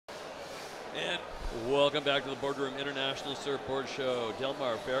And welcome back to the Boardroom International Surfboard Show. Del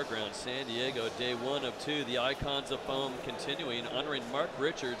Mar Fairgrounds, San Diego, day 1 of 2. The Icons of Foam continuing, honoring Mark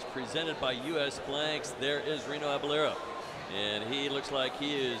Richards, presented by US Blanks. There is Reno Abellira, and he looks like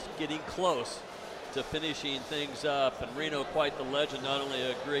he is getting close to finishing things up. And Reno, quite the legend, not only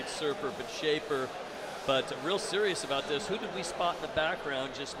a great surfer but shaper, but real serious about this. Who did we spot in the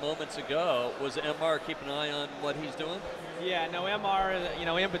background just moments ago? Was MR keeping an eye on what he's doing? Yeah, no, MR,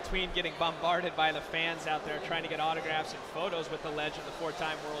 in between getting bombarded by the fans out there trying to get autographs and photos with the legend, the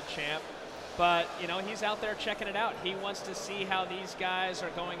 4-time world champ. But, he's out there checking it out. He wants to see how these guys are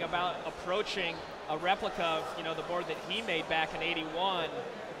going about approaching a replica of, the board that he made back in '81.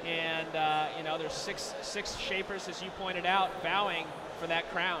 And, there's six shapers, as you pointed out, vowing for that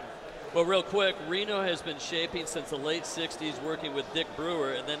crown. Well, real quick, Reno has been shaping since the late 60s, working with Dick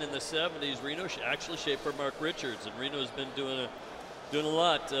Brewer, and then in the 70s, Reno actually shaped for Mark Richards, and Reno's been doing a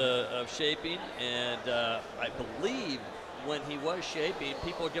lot of shaping, and I believe when he was shaping,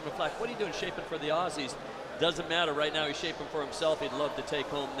 people were giving him flack. What are you doing shaping for the Aussies? Doesn't matter. Right now, he's shaping for himself. He'd love to take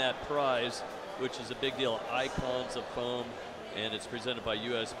home that prize, which is a big deal. Icons of Foam, and it's presented by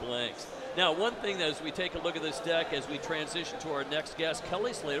US Blanks. Now, one thing that as we take a look at this deck, as we transition to our next guest,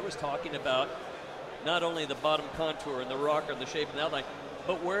 Kelly Slater was talking about not only the bottom contour and the rocker and the shape and the outline,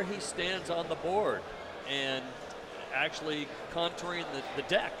 but where he stands on the board and actually contouring the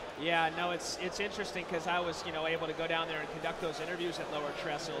deck. Yeah, no, it's interesting because I was, able to go down there and conduct those interviews at Lower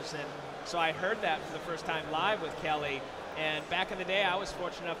Trestles, and so I heard that for the first time live with Kelly. And back in the day, I was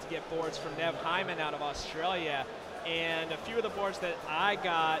fortunate enough to get boards from Nev Hyman out of Australia. And a few of the boards that I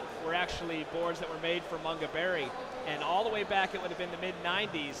got were actually boards that were made for Munga Berry. And all the way back, it would have been the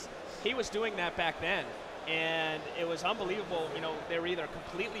mid-'90s, he was doing that back then. And it was unbelievable. They were either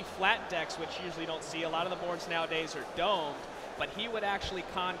completely flat decks, which you usually don't see. A lot of the boards nowadays are domed. But he would actually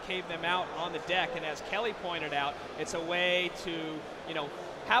concave them out on the deck. And as Kelly pointed out, it's a way to,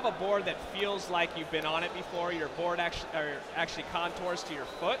 have a board that feels like you've been on it before. Your board actually contours to your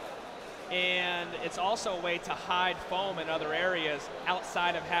foot. And it's also a way to hide foam in other areas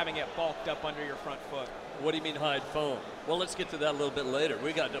outside of having it bulked up under your front foot. What do you mean hide foam? Well, let's get to that a little bit later.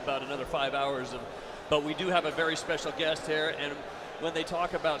 We got about another 5 hours, but we do have a very special guest here. And when they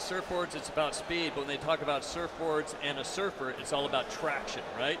talk about surfboards, it's about speed. But when they talk about surfboards and a surfer, it's all about traction,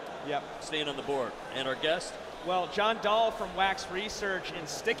 right? Yep. Staying on the board. And our guest? Well, John Dahl from Wax Research in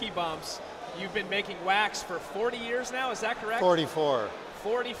Sticky Bumps. You've been making wax for 40 years now, is that correct? 44.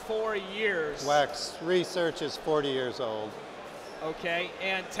 44 years. Wax Research is 40 years old. Okay,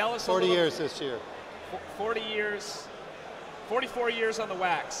 and tell us 40 years this year. 40 years, 44 years on the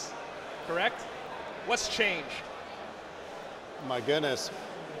wax, correct? What's changed? My goodness.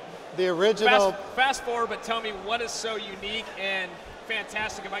 The original... Fast forward, but tell me what is so unique and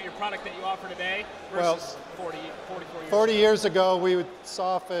fantastic about your product that you offer today versus 44 years 40 years ago, we would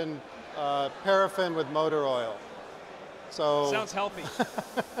soften paraffin with motor oil. So sounds healthy.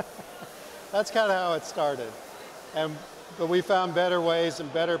 That's kind of how it started. But we found better ways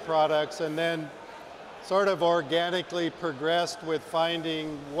and better products, and then sort of organically progressed with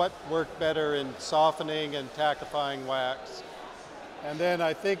finding what worked better in softening and tackifying wax. And then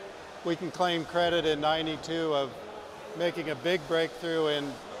I think we can claim credit in '92 of making a big breakthrough in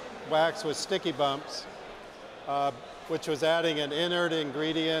wax with Sticky Bumps, which was adding an inert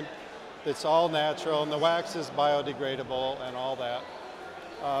ingredient that's all natural, and the wax is biodegradable and all that.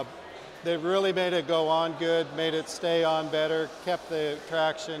 They really made it go on good, made it stay on better, kept the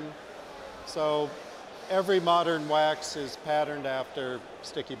traction. So every modern wax is patterned after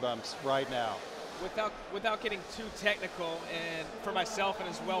Sticky Bumps right now. Without getting too technical, and for myself and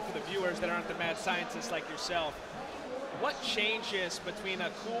as well for the viewers that aren't the mad scientists like yourself, what changes between a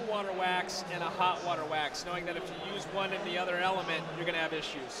cool water wax and a hot water wax, knowing that if you use one in the other element, you're going to have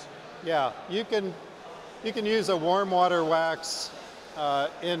issues? Yeah, you can use a warm water wax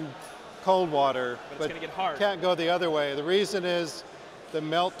in cold water, but it's going to get hard. Can't go the other way. The reason is the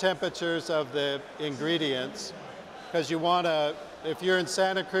melt temperatures of the ingredients, because you want to, if you're in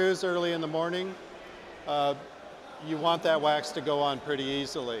Santa Cruz early in the morning, you want that wax to go on pretty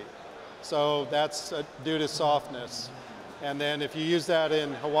easily. So that's due to softness. And then if you use that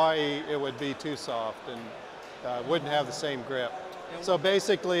in Hawaii, it would be too soft and wouldn't have the same grip. So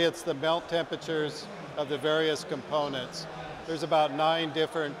basically it's the melt temperatures of the various components. There's about 9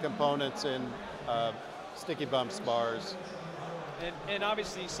 different components in Sticky Bumps bars. And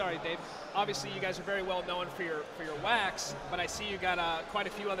obviously, sorry Dave, obviously you guys are very well known for your wax, but I see you got quite a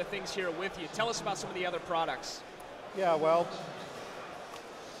few other things here with you. Tell us about some of the other products. Yeah, well,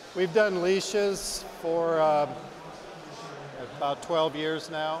 we've done leashes for about 12 years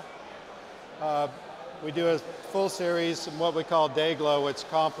now. We do a full series in what we call Day Glow, which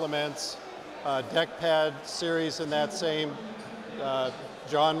complements deck pad series in that same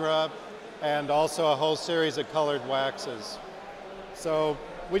genre, and also a whole series of colored waxes. So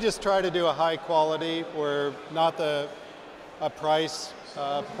we just try to do a high quality. We're not a price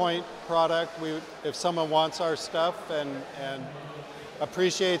point product. If someone wants our stuff and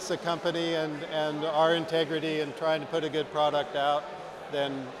appreciates the company and our integrity in trying to put a good product out,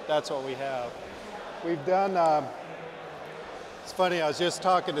 then that's what we have. We've done, it's funny, I was just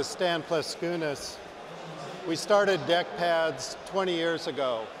talking to Stan Pleskunas. We started deck pads 20 years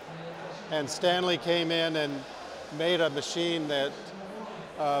ago, and Stanley came in and made a machine that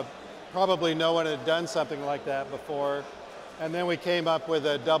probably no one had done something like that before. And then we came up with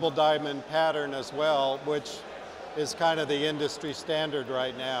a double diamond pattern as well, which is kind of the industry standard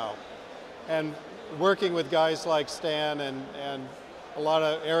right now. And working with guys like Stan and a lot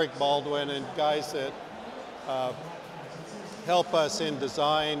of Eric Baldwin and guys that help us in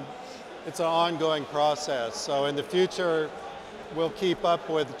design, it's an ongoing process. So in the future, we'll keep up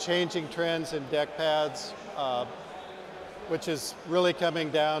with changing trends in deck pads, which is really coming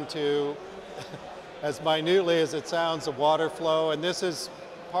down to, as minutely as it sounds, the water flow. And this is,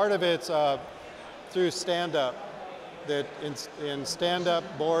 part of it's through stand-up. That in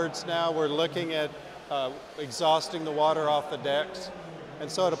stand-up boards now, we're looking at exhausting the water off the decks. And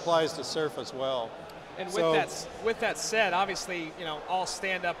so it applies to surf as well. And with that said, obviously, you know, all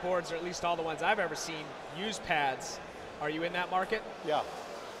stand-up boards, or at least all the ones I've ever seen, use pads. Are you in that market? Yeah.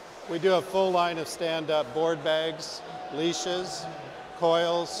 We do a full line of stand-up board bags, leashes,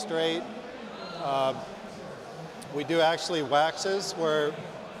 coils, straight. We do actually waxes where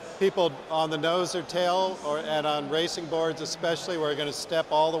people on the nose or tail, and on racing boards especially, we're going to step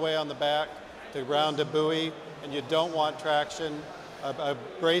all the way on the back to round a buoy, and you don't want traction,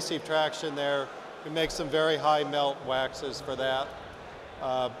 abrasive traction there. We make some very high melt waxes for that.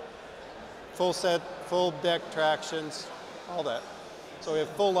 Full set, full deck tractions, all that. So we have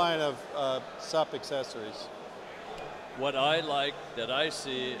a full line of SUP accessories. What I like that I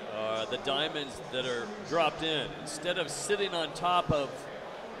see are the diamonds that are dropped in. Instead of sitting on top of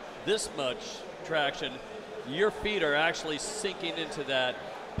this much traction, your feet are actually sinking into that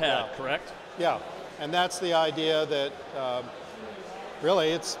pad, Yeah. correct? Yeah, and that's the idea that really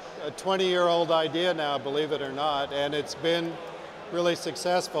it's a 20-year-old idea now, believe it or not, and it's been really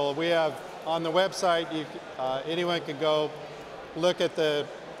successful. We have on the website, anyone can go look at the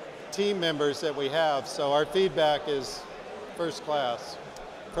team members that we have. So our feedback is first class,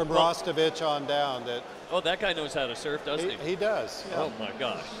 from Rostovich on down. Oh, that guy knows how to surf, doesn't he? He does. Yeah. Oh my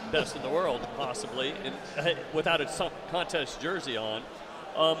gosh, best in the world, possibly, and without a contest jersey on.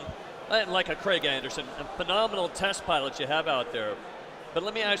 And like a Craig Anderson, a phenomenal test pilot you have out there. But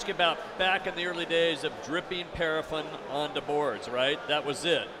let me ask you about back in the early days of dripping paraffin onto boards, right? That was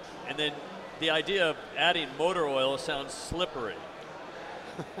it. And then the idea of adding motor oil sounds slippery.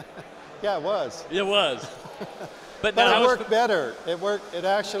 Yeah, it was. It was. But it worked better. It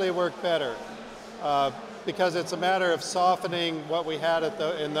actually worked better because it's a matter of softening what we had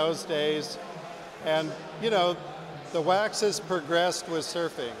in those days. And, you know, the waxes progressed with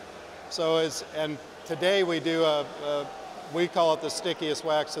surfing. So and today we do we call it the stickiest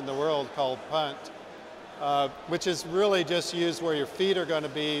wax in the world, called punt, which is really just used where your feet are going to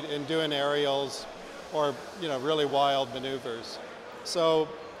be in doing aerials or, you know, really wild maneuvers. So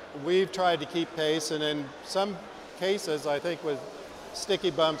we've tried to keep pace, and in some cases, I think with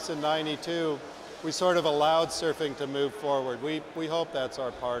sticky bumps in '92, we sort of allowed surfing to move forward. We hope that's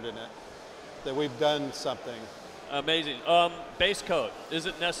our part in it, that we've done something. Amazing. Base coat, is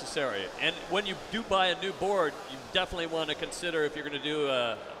it necessary? And when you do buy a new board, you definitely want to consider if you're going to do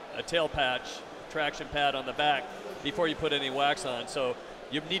a tail patch, traction pad on the back before you put any wax on. So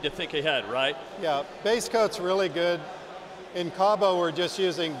you need to think ahead, right? Yeah, base coat's really good. In Cabo, we're just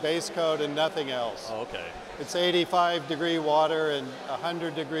using base coat and nothing else. Oh, okay. It's 85-degree water and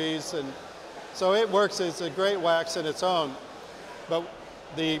 100 degrees, and so it works. It's a great wax in its own. But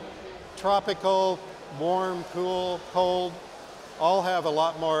the tropical, warm, cool, cold, all have a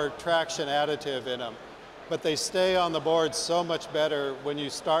lot more traction additive in them. But they stay on the board so much better when you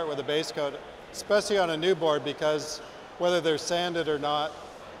start with a base coat, especially on a new board, because whether they're sanded or not,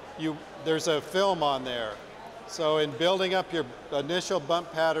 there's a film on there. So in building up your initial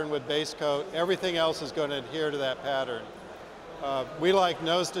bump pattern with base coat, everything else is going to adhere to that pattern. We like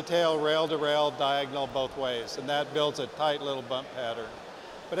nose to tail, rail to rail, diagonal both ways, and that builds a tight little bump pattern.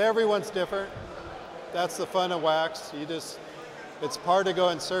 But everyone's different. That's the fun of wax. It's part of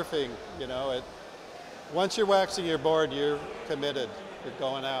going surfing, you know. Once you're waxing your board, you're committed. You're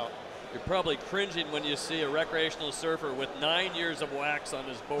going out. You're probably cringing when you see a recreational surfer with 9 years of wax on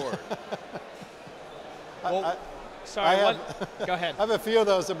his board. Well, sorry, I have, go ahead. I have a few of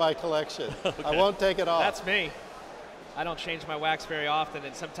those in my collection. Okay. I won't take it off. That's me. I don't change my wax very often,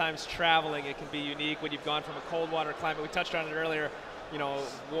 and sometimes traveling, it can be unique when you've gone from a cold water climate. We touched on it earlier, you know,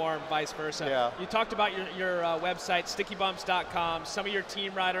 warm, vice versa. Yeah. You talked about your website, stickybumps.com, some of your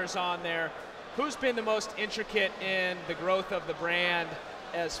team riders on there. Who's been the most intricate in the growth of the brand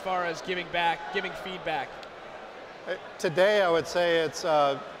as far as giving back, giving feedback? Today, I would say it's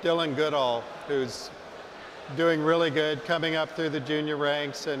Dylan Goodall, who's doing really good, coming up through the junior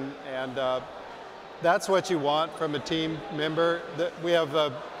ranks, and that's what you want from a team member. We have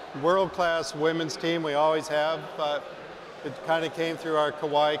a world-class women's team, we always have. It kind of came through our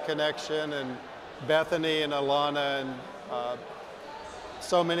Kauai connection, and Bethany and Alana, and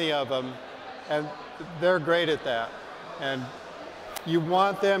so many of them, and they're great at that. And you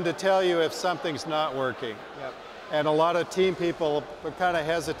want them to tell you if something's not working. Yep. And a lot of team people are kind of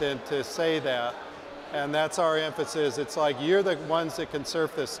hesitant to say that, and that's our emphasis. It's like, you're the ones that can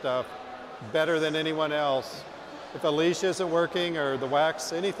surf this stuff better than anyone else. If a leash isn't working, or the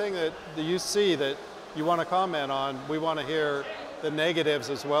wax, anything that you see that you want to comment on, we want to hear the negatives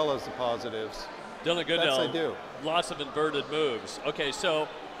as well as the positives. Dylan Goodall, That's I do. Lots of inverted moves. Okay, so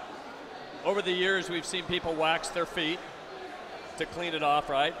over the years, we've seen people wax their feet to clean it off,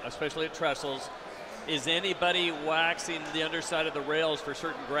 right? Especially at trestles. Is anybody waxing the underside of the rails for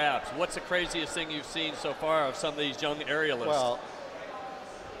certain grabs? What's the craziest thing you've seen so far of some of these young aerialists? Well,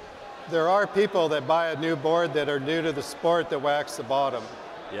 there are people that buy a new board that are new to the sport that wax the bottom.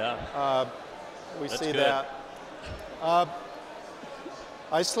 Yeah. We That's see good. that.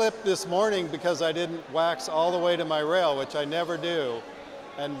 I slipped this morning because I didn't wax all the way to my rail, which I never do,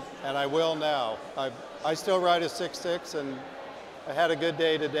 and I will now. I still ride a 6.6, and I had a good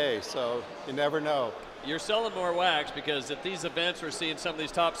day today, so you never know. You're selling more wax because at these events we're seeing some of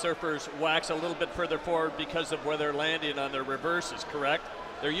these top surfers wax a little bit further forward because of where they're landing on their reverses, correct?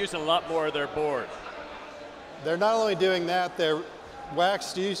 They're using a lot more of their board. They're not only doing that, their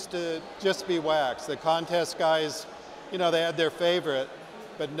wax used to just be wax. The contest guys, you know, they had their favorite,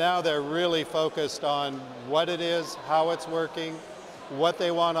 but now they're really focused on what it is, how it's working, what they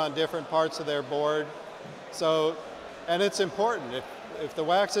want on different parts of their board. So, and it's important. If the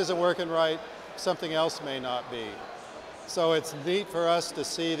wax isn't working right, something else may not be. So it's neat for us to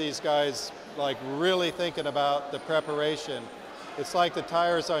see these guys like really thinking about the preparation. It's like the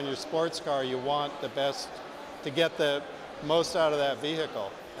tires on your sports car. You want the best to get the most out of that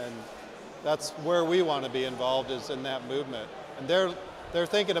vehicle. And that's where we want to be involved, is in that movement. And they're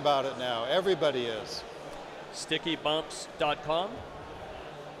thinking about it now. Everybody is. Stickybumps.com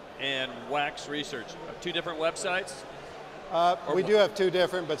and Wax Research. Two different websites? We do have two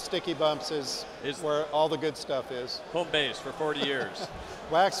different, but Sticky Bumps is where all the good stuff is. Home base for 40 years.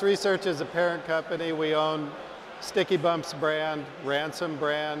 Wax Research is a parent company. We own Sticky Bumps brand, Ransom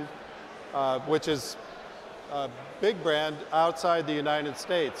brand, which is a big brand outside the United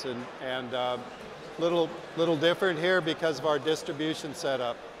States, and little different here because of our distribution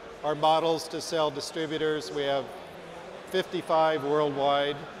setup. Our models to sell distributors, we have 55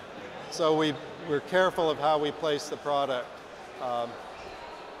 worldwide, so we're careful of how we place the product.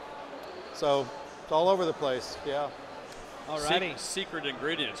 So it's all over the place, yeah. Alrighty. Secret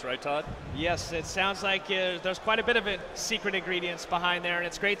ingredients, right, Todd? Yes, it sounds like there's quite a bit of secret ingredients behind there, and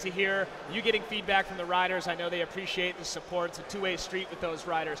it's great to hear you getting feedback from the riders. I know they appreciate the support. It's a two-way street with those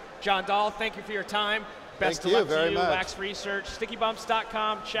riders. John Dahl, thank you for your time. Best of luck to you. Wax Research,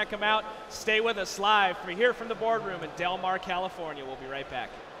 stickybumps.com. Check them out. Stay with us live. We're here from the boardroom in Del Mar, California. We'll be right back.